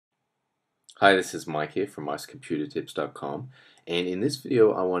Hi, this is Mike here from micecomputertips.com, and in this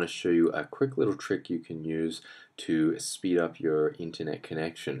video I want to show you a quick little trick you can use to speed up your internet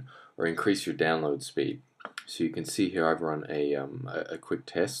connection or increase your download speed. So you can see here I've run a quick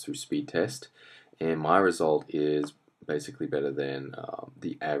test through Speed Test, and my result is basically better than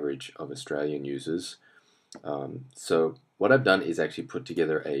the average of Australian users. So what I've done is actually put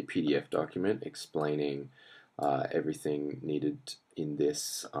together a PDF document explaining everything needed in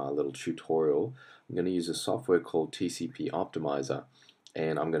this little tutorial. I'm going to use a software called TCP Optimizer,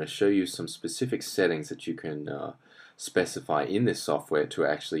 and I'm going to show you some specific settings that you can specify in this software to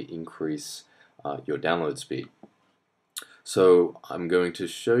actually increase your download speed. So I'm going to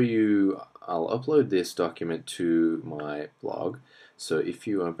show you, I'll upload this document to my blog. So if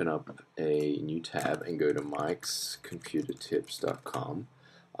you open up a new tab and go to mikescomputertips.com,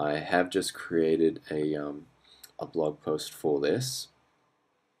 I have just created a blog post for this.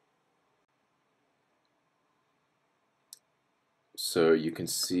 So you can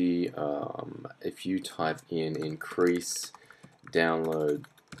see if you type in increase download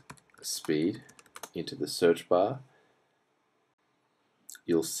speed into the search bar,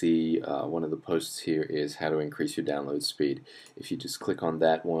 you'll see one of the posts here is how to increase your download speed. If you just click on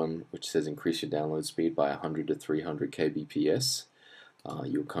that one, which says increase your download speed by 100 to 300 kbps,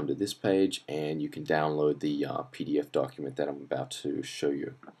 you'll come to this page and you can download the PDF document that I'm about to show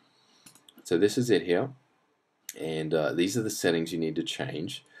you. So this is it here, and these are the settings you need to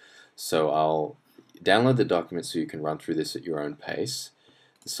change. So I'll download the document so you can run through this at your own pace.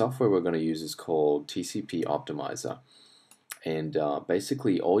 The software we're going to use is called TCP Optimizer, and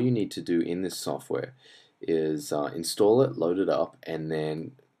basically all you need to do in this software is install it, load it up, and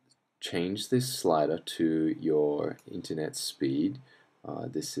then change this slider to your internet speed.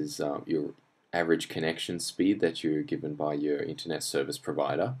 This is your average connection speed that you're given by your internet service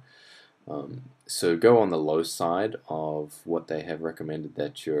provider. So go on the low side of what they have recommended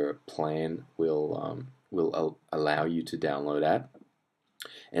that your plan will allow you to download at.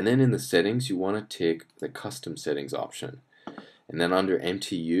 And then in the settings you want to tick the custom settings option. And then under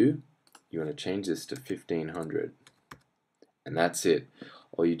MTU you want to change this to 1500. And that's it.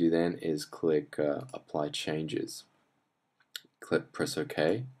 All you do then is click apply changes. Press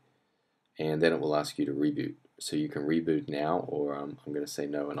OK, and then it will ask you to reboot. So you can reboot now, or I'm going to say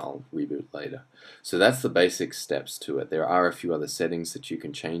no and I'll reboot later. So that's the basic steps to it. There are a few other settings that you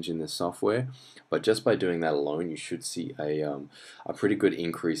can change in this software, but just by doing that alone you should see a pretty good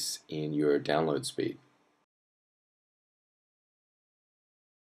increase in your download speed.